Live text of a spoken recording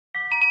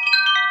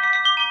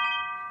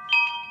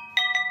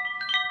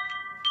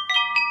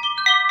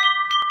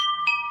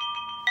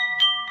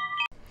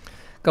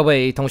各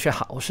位同学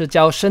好，我是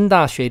教升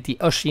大学第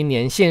21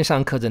年线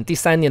上课程第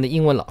3年的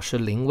英文老师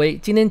林威。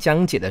今天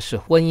讲解的是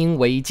婚姻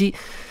危机。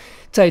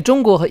在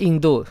中国和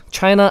印度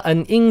China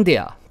and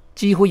India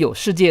几乎有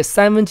世界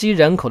1/3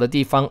人口的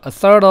地方 a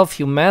third of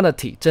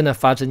humanity 正在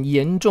发生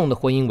严重的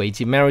婚姻危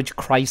机 marriage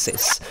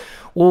crisis。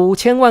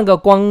 5000万个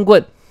光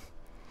棍，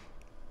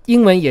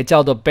英文也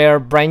叫做 bare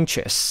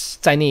branches，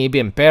 再念一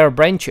遍 bare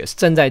branches，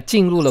 正在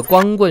进入了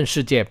光棍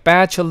世界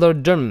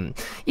bachelordom。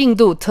 印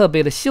度特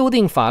别的修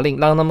订法令，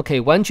让他们可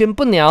以完全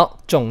不鸟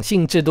种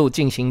姓制度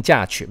进行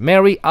嫁娶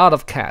marry out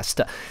of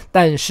caste，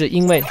 但是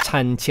因为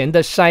产前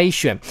的筛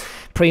选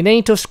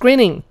prenatal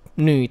screening，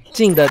 女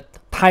性的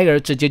胎儿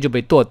直接就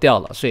被剁掉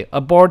了，所以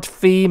abort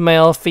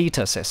female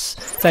fetuses。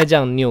 在这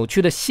样扭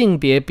曲的性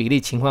别比例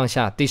情况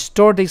下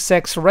distorted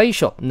sex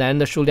ratio， 男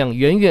的数量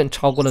远远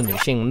超过了女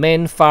性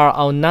men far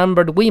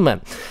outnumbered women。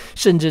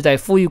 甚至在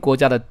富裕国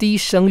家的低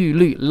生育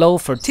率 low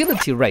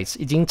fertility rates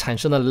已经产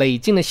生了累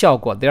进的效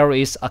果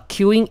there is a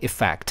queuing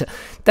effect。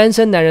 单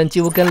身男人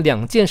几乎跟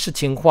2件事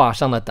情画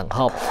上了等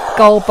号，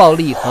高暴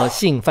力和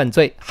性犯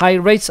罪 high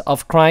rates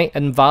of crime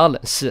and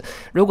violence。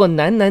 如果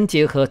男男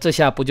结合，这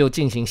下不就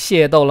进行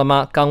械斗了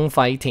吗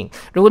？Gunfighting。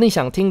 如果你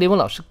想听林文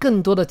老师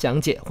更多的讲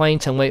解，欢迎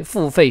成为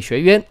付费学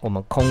员，我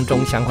们空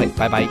中相会，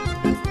拜拜。